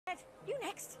You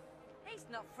next. He's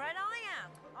not Fred, I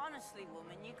am. Honestly,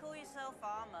 woman, you call yourself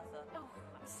our mother. Oh,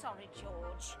 I'm sorry,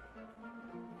 George.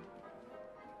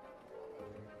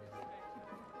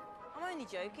 I'm only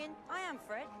joking. I am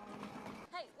Fred.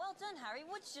 Hey, well done, Harry.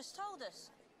 Woods just told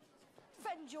us.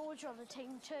 Fred and George are on the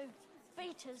team too.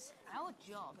 Beaters. Our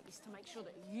job is to make sure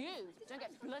that you don't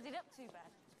get bloodied up too bad.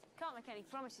 Can't make any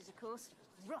promises, of course.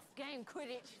 Rough game,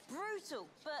 Quidditch. Brutal,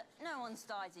 but no one's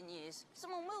died in years.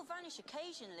 Someone will vanish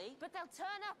occasionally. But they'll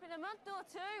turn up in a month or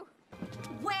two.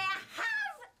 Where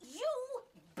have you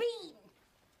been?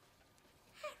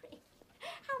 Harry,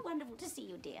 how wonderful to see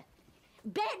you, dear.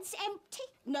 Bed's empty,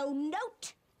 no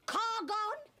note, car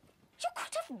gone. You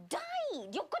could have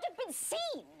died. You could have been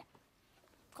seen.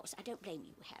 Of course, I don't blame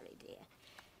you, Harry, dear.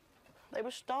 They were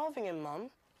starving him,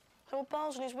 Mum. There were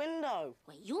bars on his window.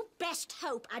 Well, you best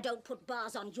hope I don't put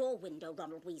bars on your window,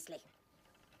 Ronald Weasley.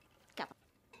 Come on.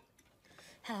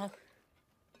 Hello.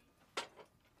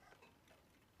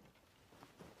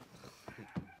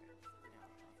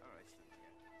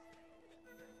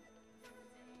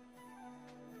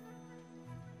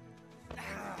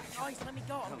 Guys, let me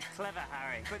go. Oh, clever,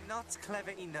 Harry, but not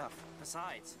clever enough.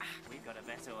 Besides, we've got a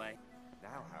better way.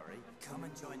 Now, Harry, come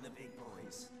and join the big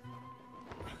boys.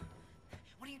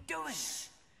 What are you doing? Shh.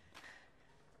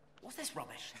 What's this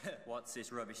rubbish? What's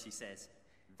this rubbish, he says?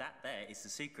 That there is the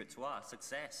secret to our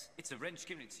success. It's a wrench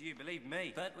giving it to you, believe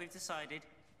me. But we've decided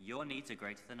your needs are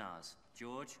greater than ours.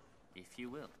 George, if you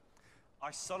will.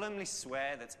 I solemnly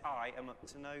swear that I am up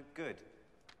to no good.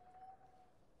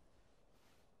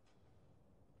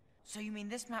 So you mean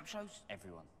this map shows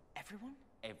Everyone. everyone?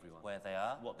 Everyone. Where they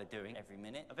are, what they're doing, every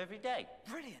minute of every day.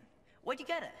 Brilliant. Where'd you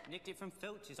get it? Nicked it from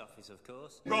Filch's office, of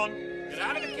course. Ron, get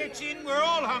out of the kitchen, we're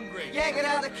all hungry. Yeah, get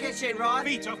out of the kitchen, Ron.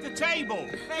 Feet off the table.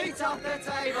 Feet off the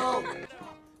table.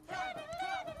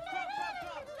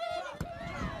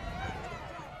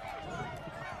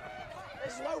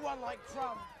 There's no one like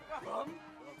Crumb. Crumb?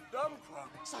 Dumb Crumb.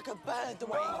 It's like a bird the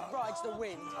way he rides the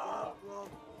wind.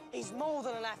 He's more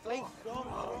than an athlete.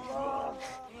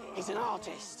 He's an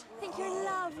artist. I think you're in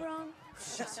love, Ron.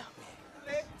 Shut up.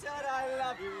 Victor, I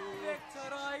love you.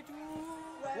 Victor, I do.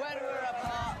 When we're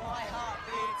apart, my heart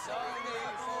beats only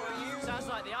for you. Sounds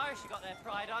like the Irish you got their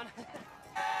pride on.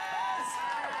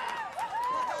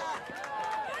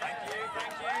 Thank you.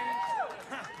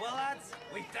 Well, lads,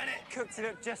 we've done it. Cooked it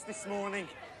up just this morning.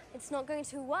 It's not going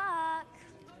to work.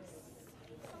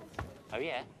 Oh,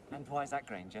 yeah? And why is that,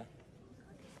 Granger?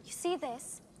 You see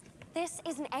this? This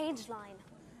is an age line.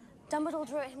 Dumbledore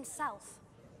drew it himself.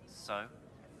 So?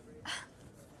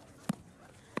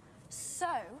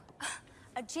 So,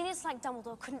 a genius like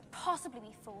Dumbledore couldn't possibly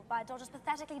be fooled by a dodge as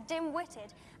pathetically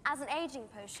dim-witted as an aging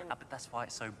potion. Ah, but that's why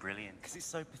it's so brilliant. Because it's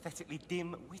so pathetically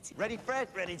dim-witted. Ready, Fred?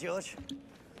 Ready, George?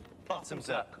 Bottoms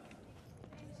up.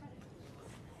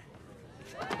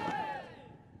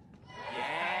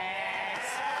 Yes!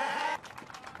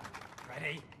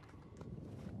 Ready?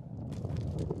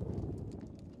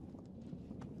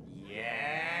 Yes!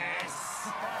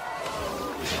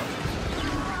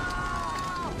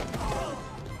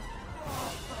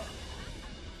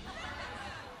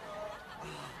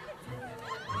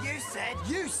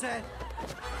 You said.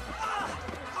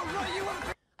 Oh, right, you want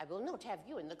to... I will not have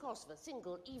you in the course of a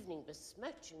single evening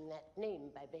besmirching that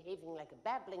name by behaving like a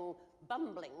babbling,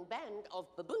 bumbling band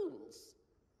of baboons.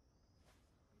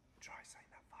 Try saying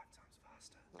that 5 times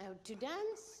faster. Now, to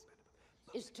dance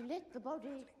is to let the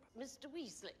body, Mr.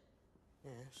 Weasley.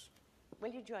 Yes.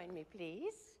 Will you join me,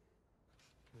 please?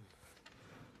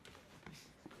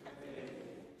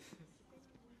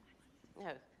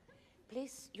 Now,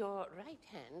 place your right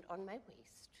hand on my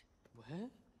waist. Where?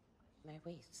 My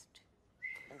waist.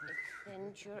 And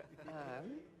extend your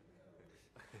arm.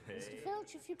 Mr.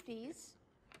 Filch, if you please.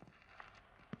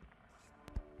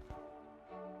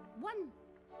 1,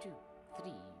 2,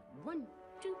 3. 1,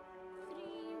 2, 3.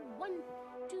 1,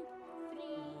 2, 3.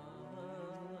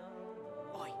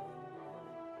 Oi.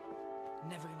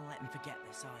 Never gonna let him forget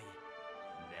this, are you?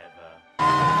 Never.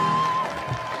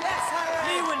 Yes,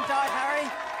 Harry! You wouldn't die, Harry.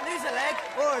 Lose a leg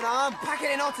or an arm, pack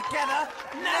it in all together.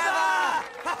 Never!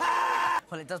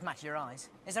 Well, it does match your eyes.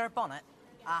 Is there a bonnet?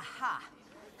 Aha!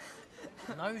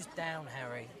 Nose down,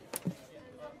 Harry.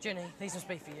 Ginny, these must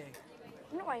be for you.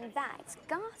 I'm not wearing that. It's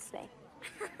ghastly.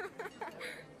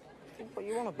 What are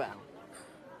you on about?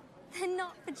 They're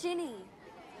not for Ginny.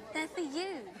 They're for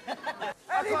you. Come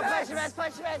on, place your bets,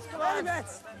 come on.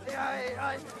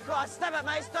 Go on, step up,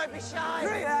 mates, don't be shy.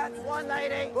 3 lads. 1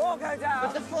 lady. 4 go down.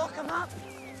 With the 4 come up.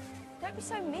 Don't be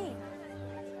so mean.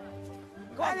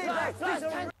 Go on, fly,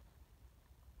 10